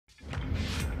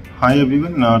Hi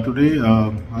everyone. Today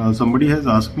somebody has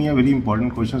asked me a very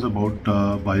important questions about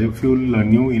biofuel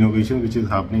new innovation which is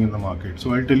happening in the market.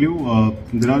 So I'll tell you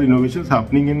there are innovations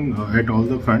happening in at all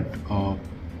the front.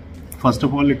 First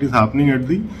of all, it is happening at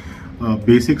the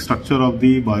basic structure of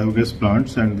the biogas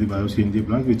plants and the Bio-CNG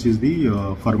plants, which is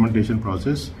the fermentation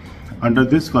process. Under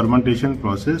this fermentation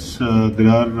process, there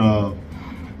are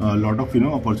a lot of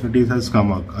opportunities has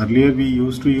come up. Earlier we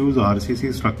used to use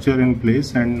RCC structure in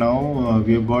place, and now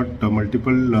we have got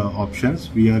multiple options.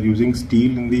 We are using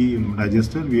steel in the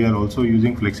digester, we are also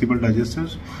using flexible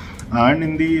digesters, and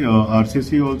in the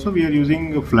RCC also we are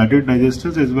using flatted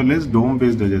digesters as well as dome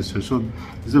based digesters. So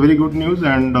it's a very good news,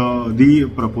 and the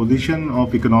proposition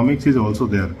of economics is also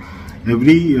there.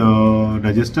 Every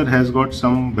digester has got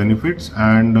some benefits,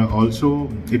 and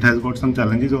also it has got some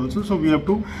challenges also. So we have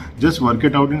to just work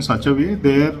it out in such a way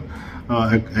there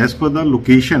as per the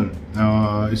location.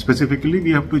 Specifically,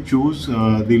 we have to choose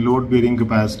the load bearing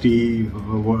capacity,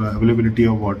 availability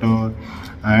of water,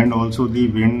 and also the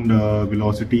wind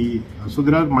velocity. So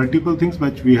there are multiple things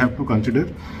which we have to consider.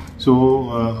 So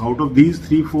out of these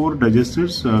 3-4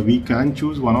 digesters, we can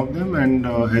choose one of them, and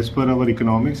as per our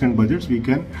economics and budgets, we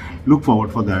can look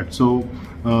forward for that. So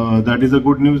that is a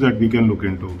good news that we can look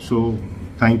into. So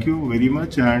thank you very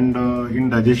much. And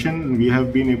in digestion, we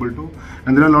have been able to,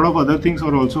 and there are a lot of other things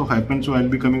are also happened. So I'll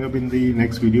be coming up in the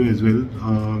next video as well.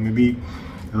 Maybe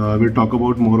we'll talk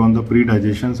about more on the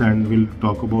pre-digestions, and we'll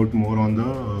talk about more on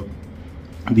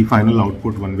the final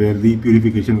output one, where the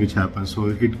purification which happens. So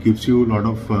it gives you a lot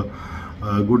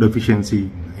of good efficiency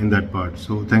in that part.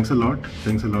 So thanks a lot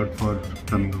for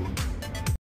coming over.